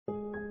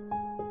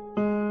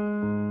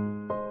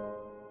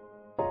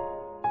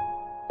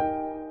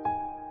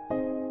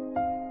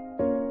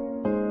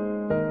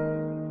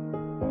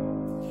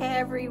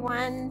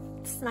everyone.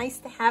 It's nice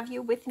to have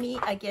you with me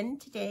again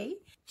today.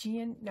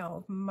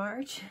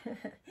 March.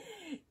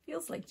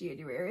 Feels like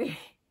January.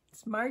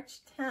 It's March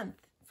 10th,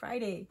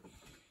 Friday.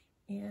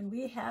 And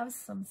we have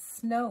some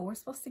snow. We're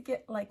supposed to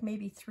get like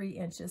maybe 3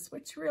 inches,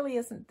 which really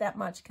isn't that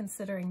much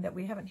considering that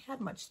we haven't had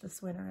much this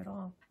winter at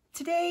all.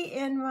 Today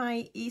in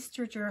my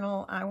Easter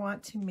journal, I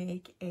want to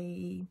make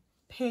a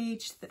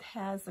page that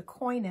has a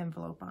coin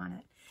envelope on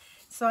it.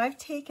 So I've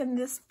taken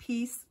this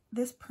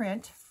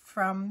print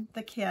from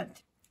the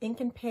kit, Ink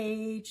and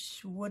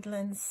Page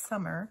Woodland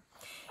Summer,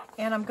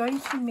 and I'm going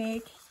to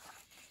make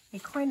a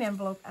coin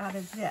envelope out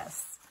of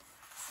this.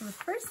 So the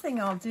first thing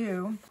I'll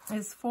do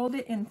is fold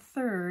it in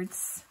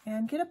thirds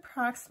and get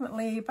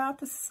approximately about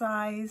the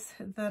size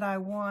that I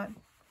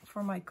want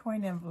for my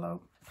coin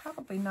envelope.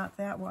 Probably not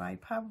that wide,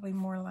 probably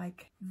more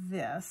like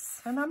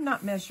this. And I'm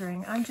not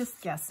measuring, I'm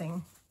just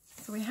guessing.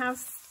 So we have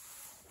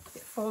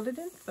it folded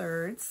in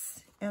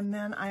thirds, and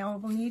then I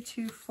will need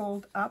to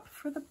fold up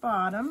for the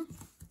bottom,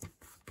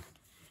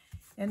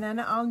 and then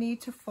I'll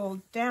need to fold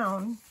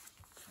down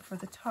for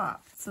the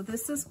top. So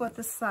this is what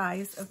the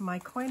size of my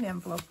coin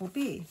envelope will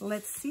be.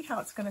 Let's see how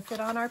it's going to fit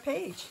on our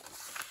page.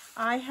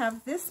 I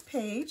have this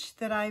page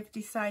that I've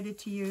decided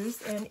to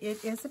use, and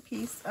it is a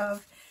piece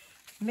of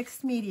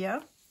mixed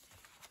media.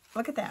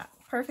 Look at that,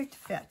 perfect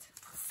fit.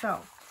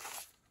 So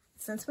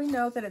since we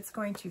know that it's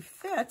going to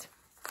fit,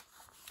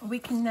 we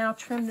can now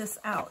trim this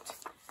out.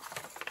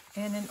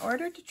 And in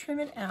order to trim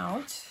it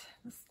out,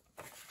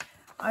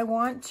 I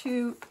want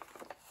to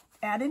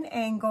add an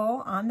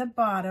angle on the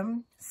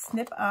bottom,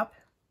 snip up,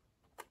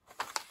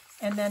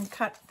 and then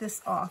cut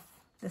this off,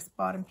 this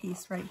bottom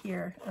piece right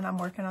here. And I'm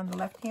working on the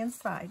left-hand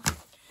side.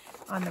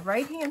 On the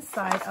right-hand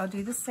side, I'll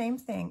do the same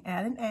thing.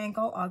 Add an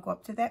angle, I'll go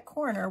up to that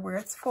corner where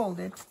it's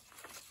folded,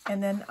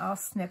 and then I'll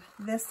snip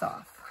this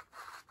off.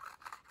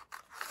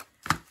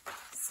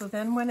 So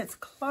then when it's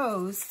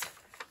closed,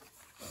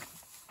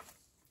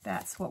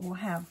 that's what we'll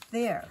have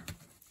there.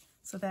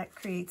 So that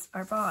creates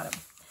our bottom.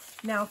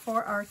 Now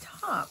for our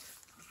top,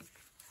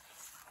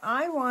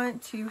 I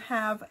want to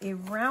have a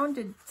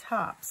rounded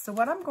top. So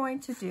what I'm going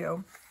to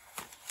do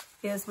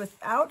is,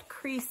 without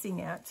creasing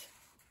it,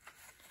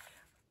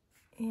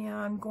 and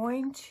I'm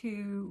going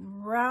to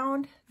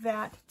round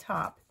that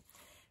top,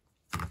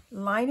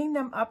 lining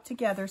them up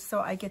together so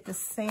I get the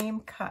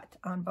same cut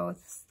on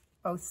both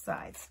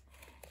sides.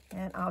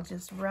 And I'll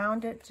just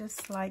round it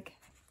just like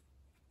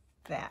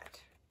that.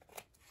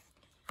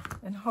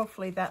 And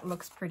hopefully that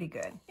looks pretty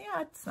good.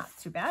 Yeah, it's not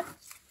too bad.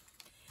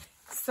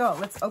 So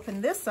let's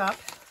open this up.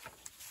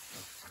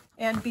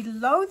 And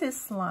below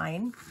this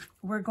line,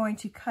 we're going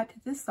to cut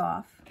this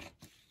off.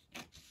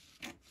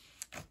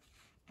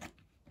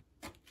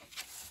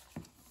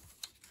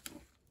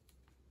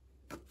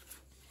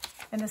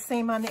 And the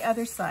same on the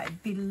other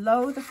side.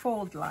 Below the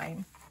fold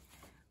line,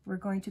 we're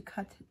going to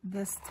cut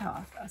this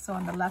off. So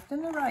on the left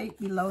and the right,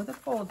 below the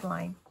fold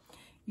line,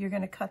 you're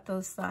going to cut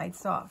those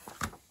sides off.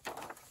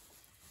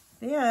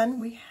 Then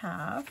we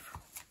have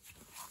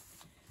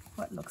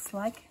what looks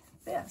like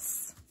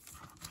this.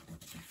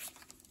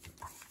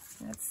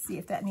 Let's see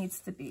if that needs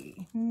to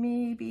be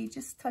maybe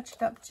just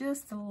touched up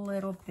just a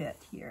little bit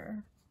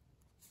here.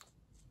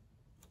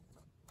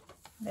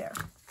 There.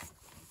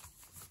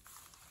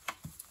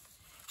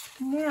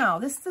 Now,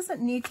 this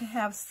doesn't need to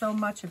have so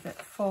much of it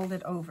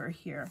folded over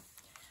here.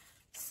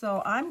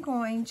 So I'm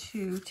going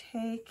to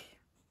take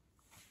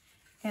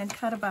and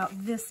cut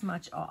about this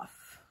much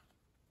off,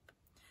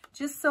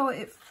 just so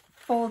it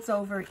folds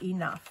over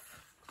enough.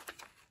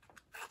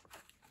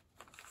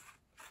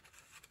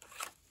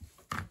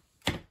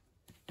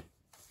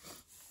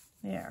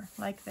 There,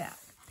 like that.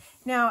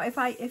 Now,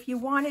 if you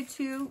wanted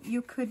to,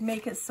 you could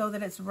make it so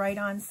that it's right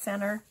on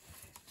center.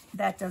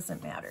 That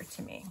doesn't matter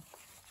to me.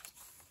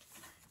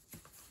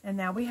 And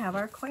now we have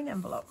our coin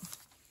envelope.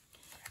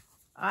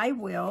 I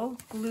will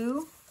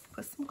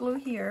put some glue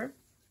here.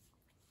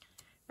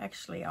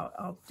 Actually,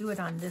 I'll do it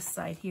on this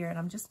side here, and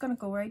I'm just going to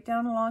go right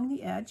down along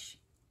the edge,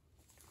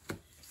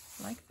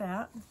 like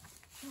that.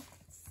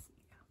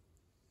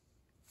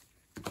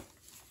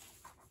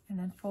 And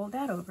then fold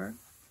that over.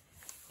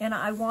 And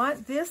I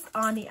want this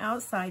on the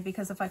outside,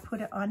 because if I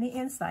put it on the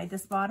inside,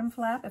 this bottom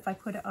flap, if I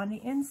put it on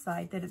the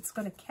inside, that it's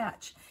going to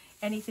catch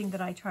anything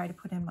that I try to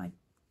put in my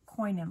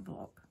coin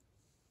envelope.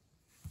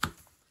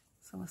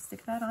 So we'll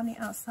stick that on the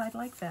outside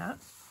like that.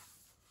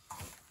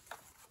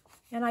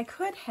 And I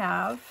could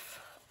have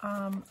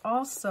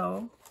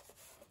also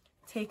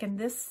taken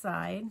this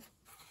side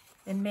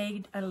and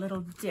made a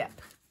little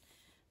dip.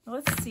 Now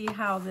let's see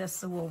how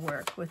this will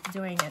work with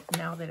doing it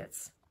now that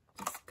it's,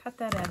 just cut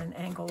that at an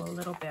angle a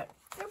little bit.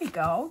 There we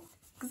go.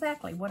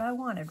 Exactly what I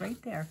wanted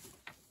right there.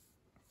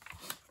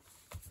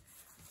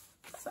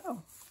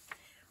 So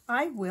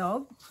I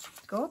will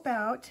go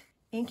about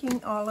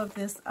inking all of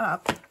this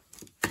up.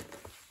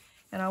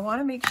 And I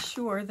want to make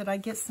sure that I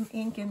get some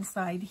ink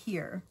inside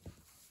here.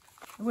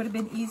 It would have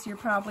been easier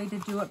probably to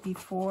do it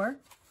before,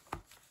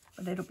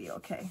 but it'll be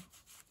okay.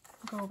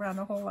 Go around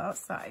the whole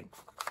outside.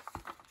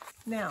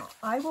 Now,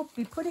 I will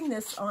be putting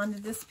this onto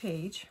this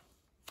page.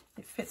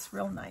 It fits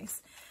real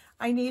nice.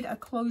 I need a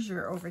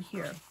closure over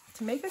here.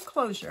 To make a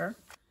closure,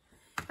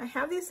 I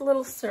have these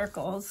little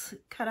circles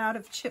cut out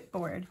of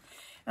chipboard,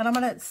 and I'm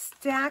going to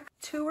stack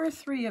 2 or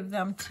 3 of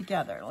them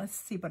together. Let's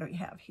see what we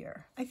have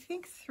here. I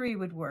think 3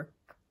 would work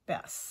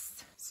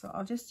best. So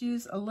I'll just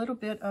use a little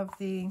bit of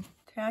the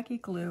tacky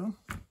glue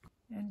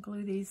and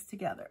glue these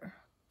together.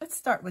 Let's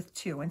start with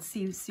 2 and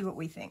see what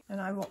we think.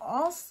 And I will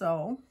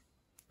also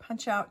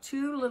punch out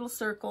 2 little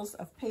circles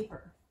of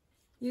paper.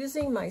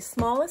 Using my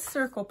smallest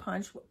circle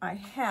punch I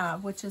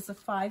have, which is a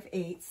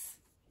 5/8,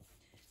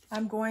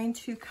 I'm going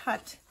to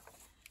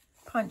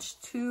punch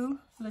 2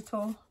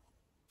 little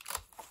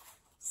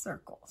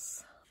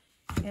circles.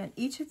 And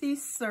each of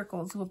these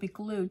circles will be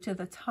glued to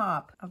the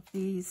top of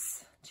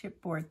these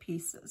chipboard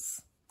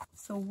pieces.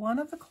 So one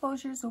of the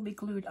closures will be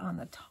glued on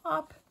the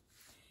top,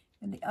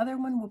 and the other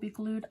one will be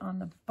glued on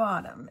the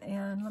bottom.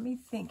 And let me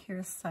think here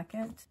a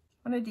second.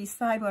 I'm going to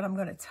decide what I'm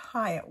going to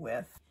tie it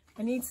with.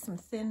 I need some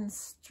thin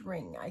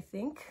string, I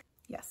think.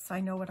 Yes,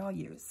 I know what I'll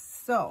use.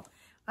 So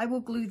I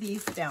will glue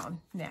these down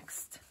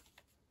next.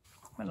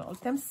 I'm going to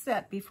let them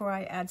set before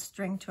I add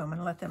string to them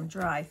and let them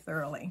dry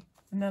thoroughly.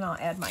 And then I'll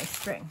add my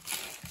string.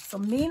 So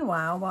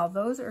meanwhile, while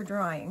those are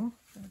drying,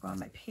 I'm going to go on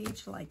my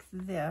page like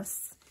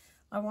this.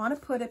 I want to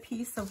put a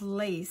piece of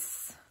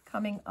lace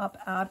coming up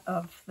out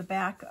of the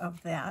back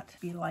of that,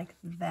 be like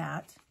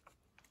that.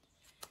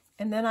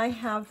 And then I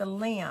have the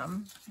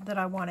lamb that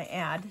I want to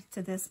add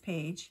to this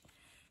page.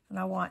 And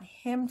I want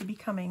him to be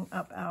coming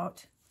up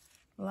out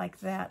like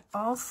that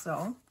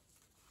also.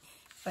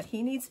 But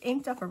he needs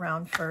inked up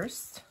around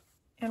first.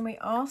 And we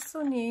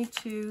also need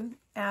to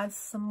add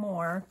some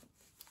more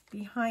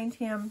behind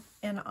him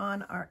and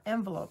on our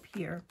envelope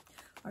here,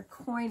 our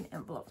coin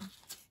envelope.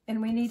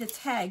 And we need a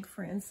tag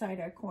for inside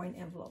our coin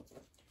envelope.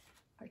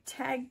 Our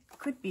tag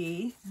could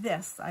be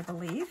this, I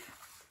believe.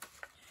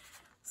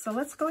 So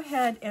let's go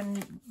ahead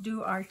and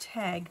do our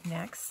tag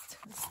next.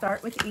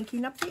 Start with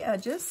inking up the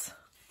edges.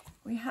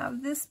 We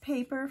have this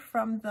paper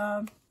from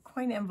the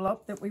coin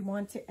envelope that we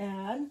want to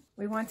add.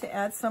 We want to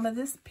add some of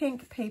this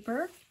pink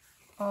paper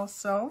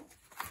also.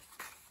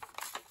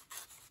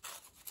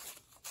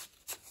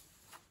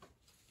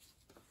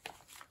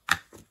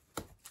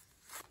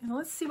 And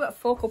let's see what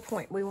focal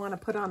point we want to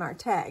put on our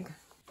tag.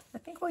 I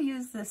think we'll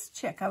use this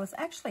chick. I was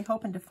actually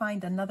hoping to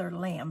find another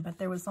lamb, but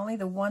there was only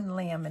the one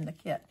lamb in the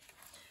kit.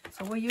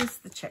 So we'll use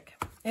the chick.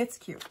 It's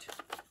cute.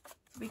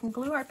 We can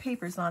glue our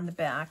papers on the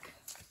back.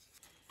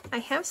 I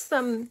have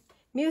some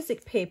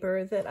music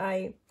paper that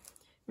I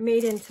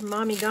made into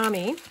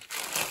Mommy-Gami,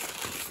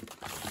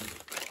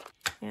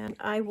 and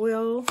I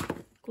will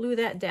glue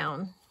that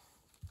down.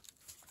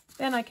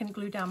 Then I can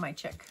glue down my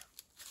chick.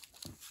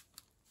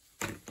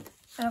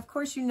 And of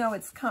course, you know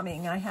it's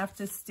coming. I have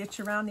to stitch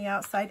around the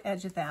outside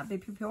edge of that.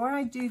 But before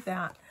I do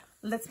that,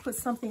 let's put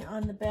something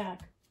on the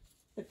back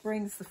that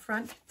brings the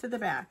front to the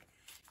back.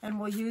 And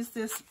we'll use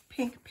this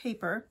pink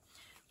paper,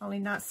 only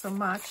not so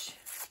much.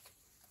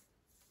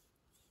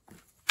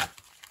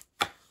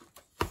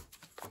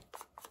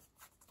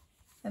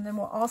 And then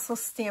we'll also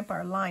stamp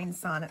our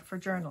lines on it for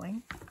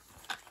journaling.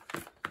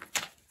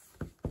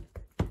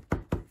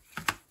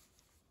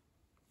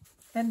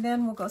 And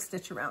then we'll go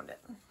stitch around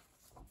it.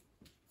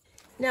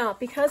 Now,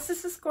 because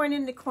this is going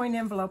in the coin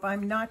envelope,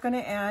 I'm not going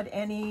to add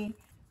any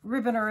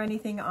ribbon or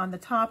anything on the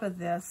top of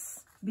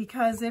this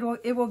because it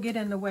will get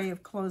in the way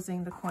of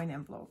closing the coin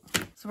envelope.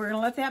 So we're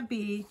going to let that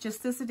be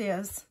just as it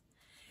is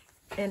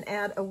and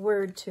add a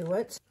word to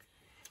it.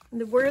 And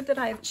the word that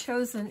I've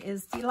chosen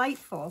is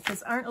delightful,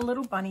 because aren't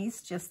little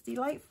bunnies just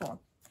delightful?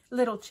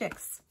 Little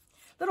chicks.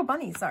 Little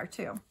bunnies are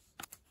too.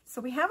 So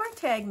we have our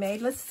tag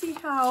made. Let's see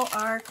how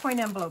our coin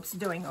envelope's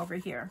doing over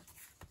here.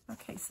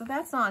 Okay, so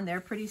that's on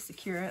there pretty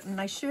secure, and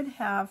I should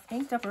have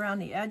inked up around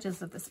the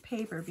edges of this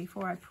paper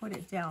before I put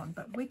it down,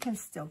 but we can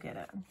still get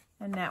it.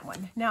 And that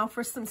one. Now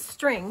for some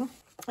string,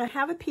 I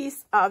have a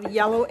piece of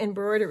yellow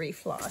embroidery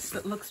floss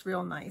that looks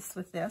real nice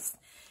with this,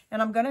 and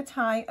I'm going to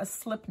tie a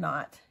slip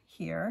knot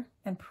here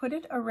and put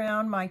it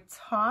around my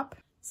top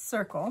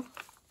circle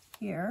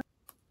here,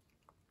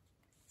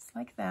 just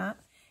like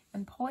that,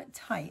 and pull it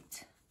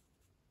tight.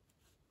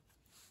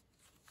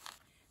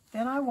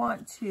 Then I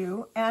want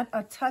to add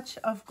a touch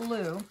of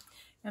glue,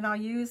 and I'll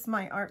use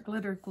my art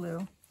glitter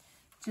glue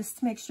just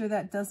to make sure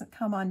that doesn't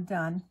come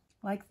undone,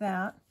 like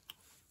that.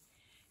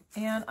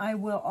 And I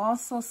will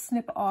also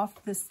snip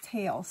off this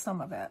tail,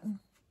 some of it,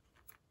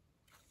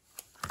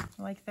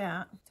 like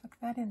that. Tuck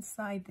that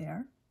inside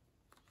there.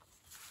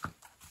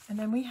 And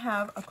then we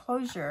have a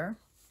closure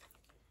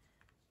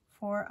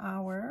for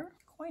our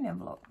coin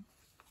envelope.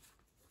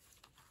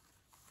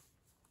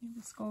 You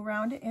just go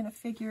around it in a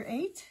figure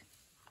 8.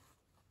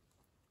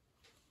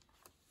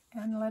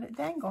 And let it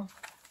dangle.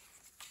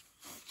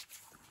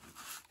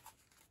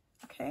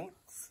 Okay,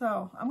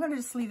 so I'm going to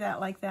just leave that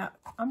like that.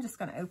 I'm just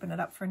going to open it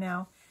up for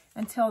now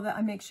until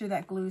I make sure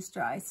that glue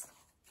dries.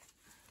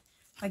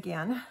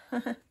 Again,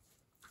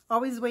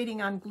 always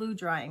waiting on glue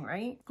drying,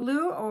 right?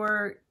 Glue,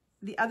 or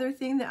the other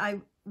thing that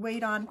I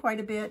wait on quite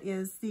a bit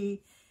is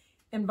the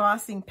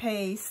embossing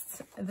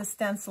paste, the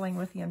stenciling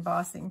with the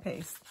embossing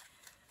paste.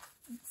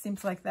 It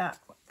seems like that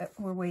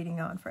we're waiting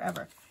on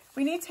forever.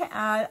 We need to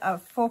add a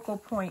focal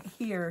point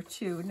here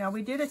too. Now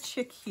we did a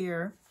chick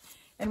here,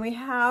 and we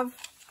have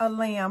a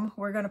lamb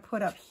we're going to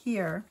put up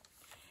here.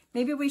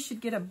 Maybe we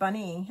should get a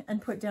bunny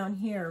and put down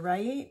here,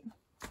 right?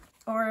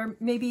 Or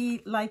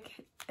maybe like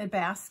a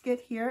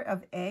basket here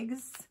of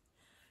eggs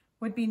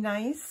would be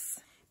nice.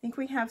 I think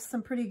we have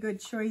some pretty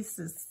good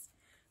choices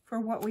for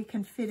what we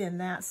can fit in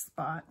that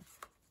spot.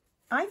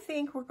 I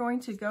think we're going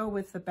to go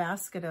with the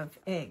basket of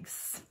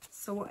eggs.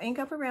 So we'll ink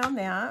up around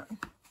that.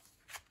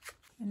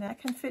 And that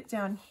can fit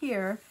down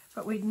here,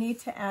 but we need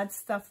to add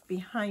stuff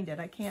behind it.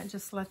 I can't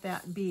just let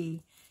that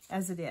be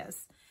as it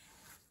is.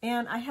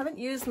 And I haven't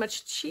used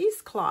much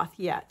cheesecloth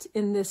yet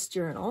in this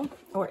journal,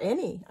 or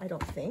any, I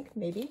don't think,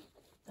 maybe.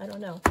 I don't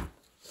know.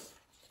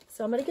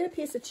 So I'm going to get a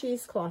piece of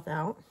cheesecloth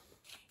out.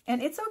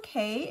 And it's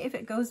okay if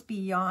it goes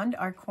beyond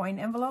our coin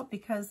envelope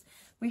because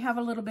we have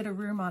a little bit of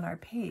room on our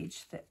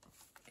page that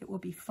it will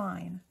be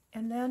fine.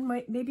 And then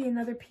maybe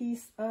another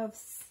piece of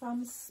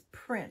some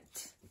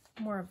print.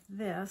 More of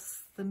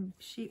this, the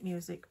sheet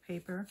music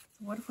paper.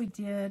 So what if we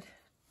did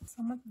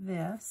some of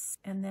this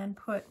and then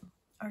put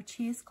our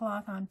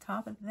cheesecloth on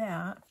top of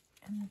that,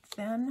 and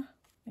then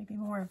maybe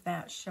more of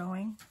that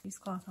showing.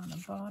 Cheesecloth on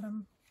the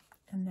bottom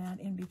and that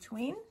in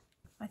between.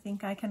 I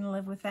think I can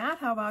live with that.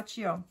 How about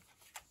you? All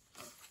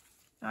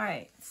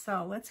right,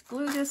 so let's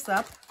glue this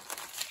up.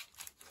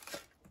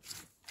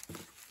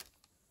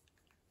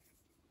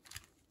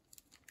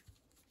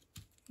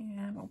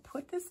 And we'll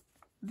put this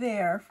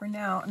there for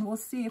now, and we'll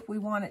see if we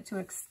want it to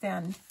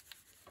extend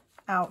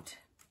out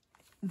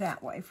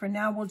that way. For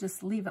now, we'll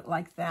just leave it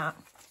like that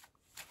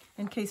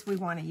in case we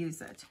want to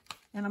use it.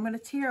 And I'm going to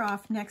tear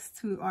off next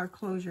to our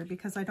closure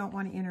because I don't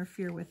want to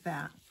interfere with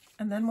that.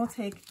 And then we'll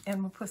take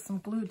and we'll put some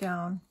glue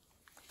down.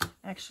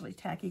 Actually,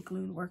 tacky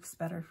glue works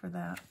better for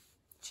that.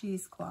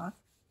 Cheesecloth.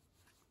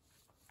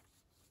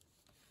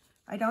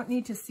 I don't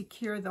need to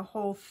secure the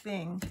whole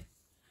thing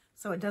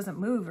so it doesn't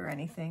move or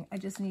anything. I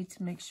just need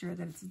to make sure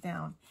that it's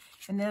down.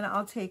 And then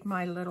I'll take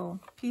my little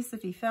piece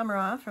of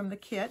ephemera from the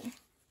kit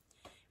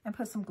and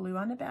put some glue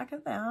on the back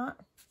of that.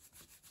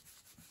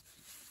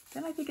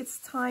 Then I think it's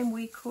time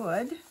we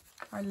could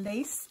our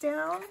lace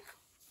down.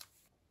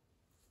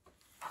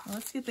 Now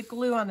let's get the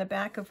glue on the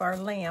back of our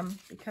lamb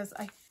because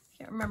I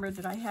can't remember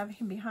that I have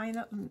him behind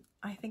it.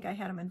 I think I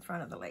had him in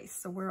front of the lace,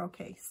 so we're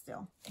okay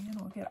still. And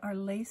we'll get our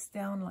lace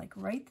down like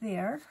right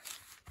there.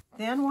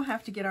 Then we'll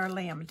have to get our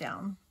lamb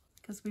down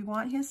because we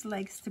want his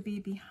legs to be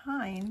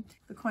behind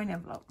the coin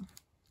envelope.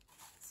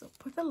 So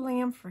put the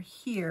lamb for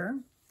here.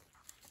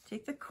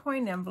 Take the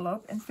coin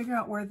envelope and figure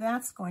out where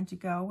that's going to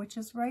go, which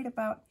is right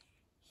about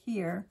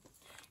here.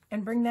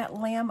 And bring that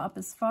lamb up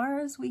as far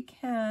as we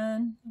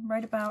can,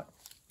 right about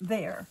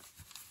there.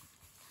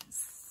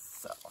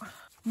 So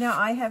now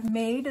I have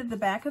made the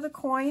back of the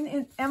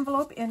coin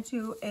envelope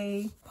into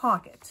a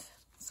pocket.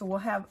 So we'll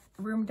have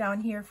room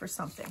down here for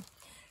something.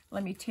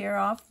 Let me tear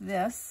off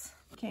this.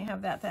 Can't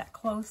have that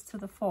close to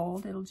the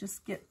fold. It'll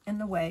just get in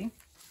the way.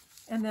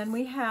 And then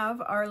we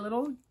have our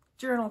little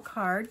journal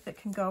card that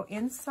can go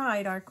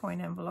inside our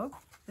coin envelope.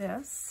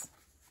 This.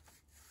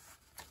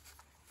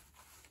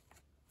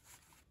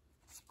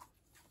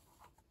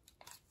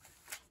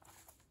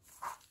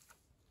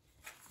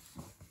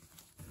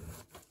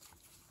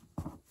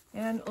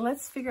 And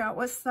let's figure out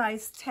what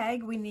size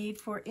tag we need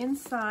for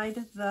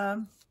inside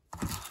the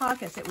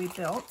pocket that we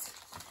built.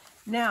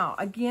 Now,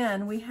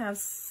 again, we have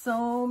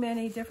so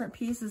many different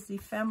pieces of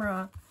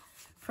ephemera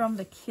from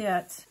the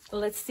kit.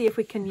 Let's see if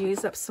we can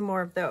use up some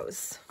more of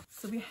those.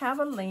 So we have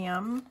a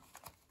lamb.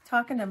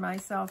 Talking to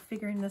myself,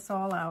 figuring this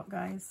all out,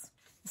 guys.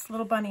 This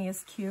little bunny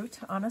is cute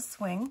on a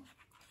swing.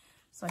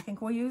 So I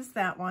think we'll use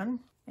that one.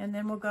 And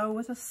then we'll go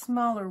with a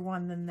smaller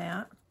one than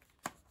that.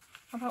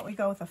 How about we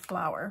go with a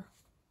flower?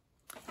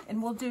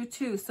 And we'll do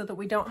two so that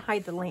we don't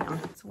hide the lamb.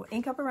 So we'll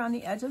ink up around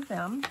the edge of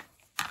them.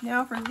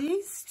 Now for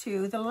these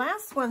two, the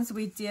last ones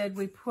we did,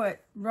 we put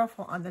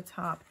ruffle on the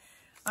top.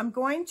 I'm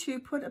going to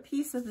put a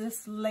piece of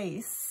this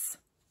lace,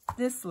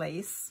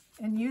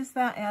 and use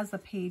that as a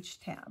page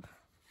tab.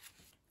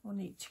 We'll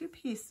need two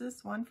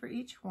pieces, one for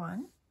each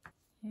one.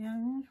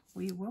 And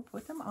we will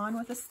put them on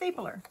with a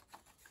stapler.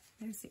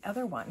 There's the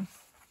other one.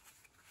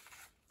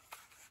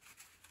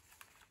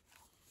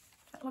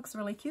 That looks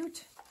really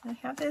cute. I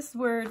have this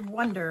word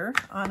wonder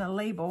on a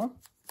label.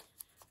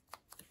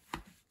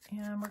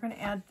 And we're going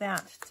to add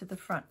that to the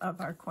front of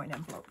our coin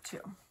envelope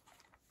too.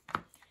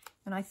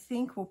 And I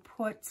think we'll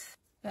put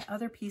that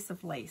other piece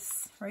of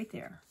lace right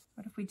there.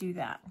 What if we do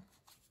that?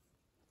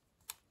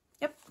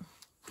 Yep.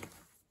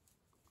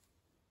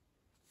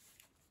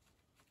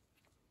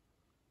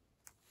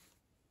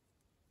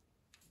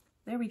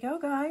 There we go,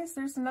 guys.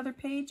 There's another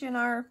page in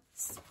our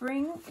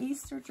spring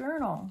Easter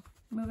journal.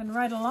 Moving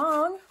right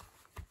along.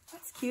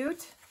 That's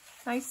cute.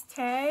 Nice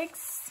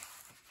tags.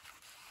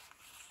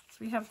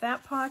 We have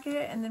that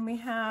pocket, and then we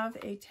have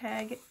a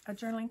tag, a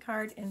journaling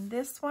card in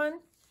this one.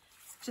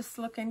 It's just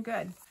looking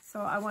good. So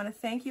I want to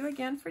thank you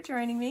again for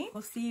joining me.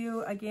 We'll see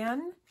you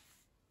again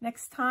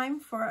next time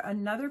for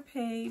another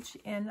page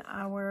in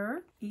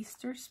our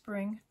Easter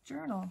Spring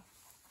Journal.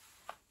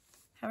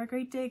 Have a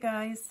great day,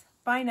 guys.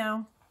 Bye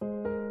now.